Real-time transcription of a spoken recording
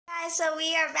so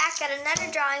we are back at another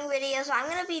drawing video. So I'm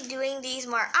gonna be doing these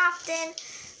more often.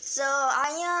 So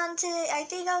I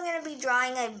think I'm gonna be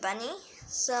drawing a bunny.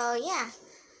 So yeah.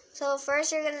 So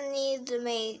first you're gonna need to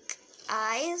make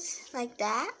eyes like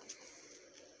that.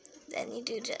 Then you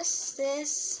do just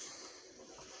this.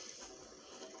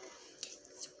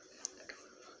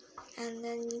 And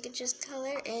then you can just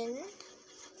color in.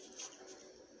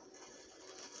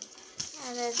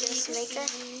 And then just make a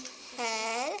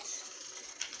head.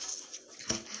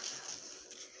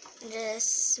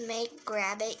 Just make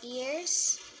rabbit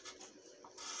ears.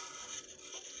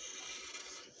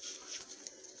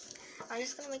 I'm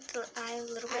just gonna make the eye a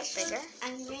little bit bigger.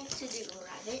 I'm going to do a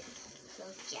rabbit. So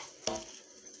yeah.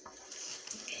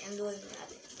 Okay, I'm doing a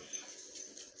rabbit.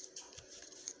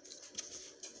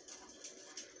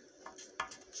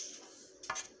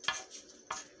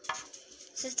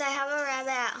 Since I have a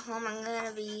rabbit at home, I'm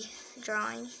gonna be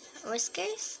drawing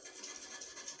whiskers.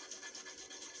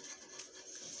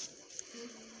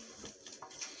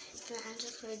 I'm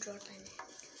just going to draw the neck.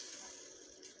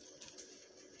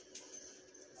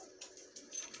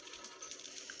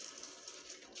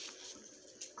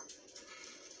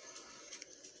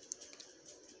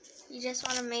 You just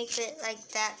want to make it like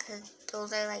that because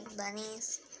those are like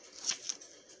bunnies.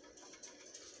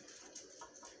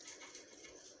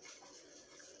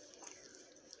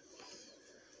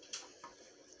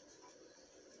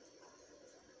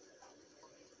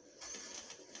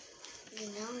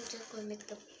 And now I'm just going to make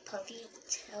the puppy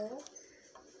tail.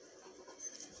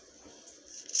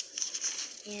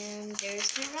 And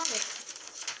there's my rabbit.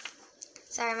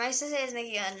 Sorry, my sister is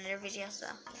making another video, so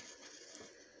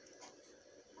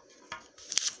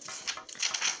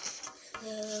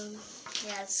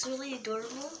yeah, it's really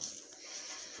adorable.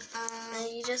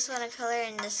 and you just want to color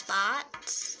in the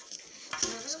spots.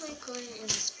 I'm just going to color in the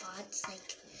spots,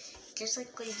 like just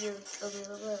like when you a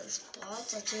little bit of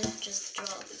spots. I just draw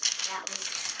that way,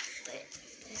 but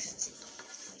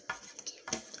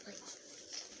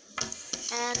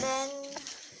And then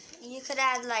you could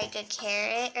add like a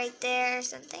carrot right there or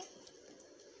something.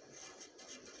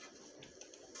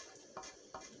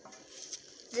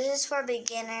 This is for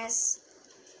beginners.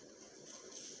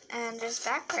 And there's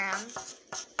background.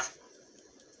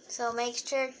 So make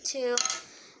sure to,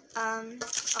 I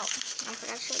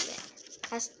forgot to show you it.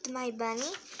 That's my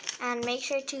bunny. And make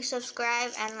sure to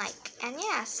subscribe and like. And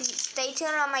yeah, stay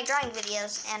tuned on my drawing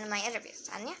videos and my other videos.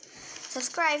 And yeah,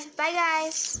 subscribe. Bye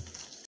guys.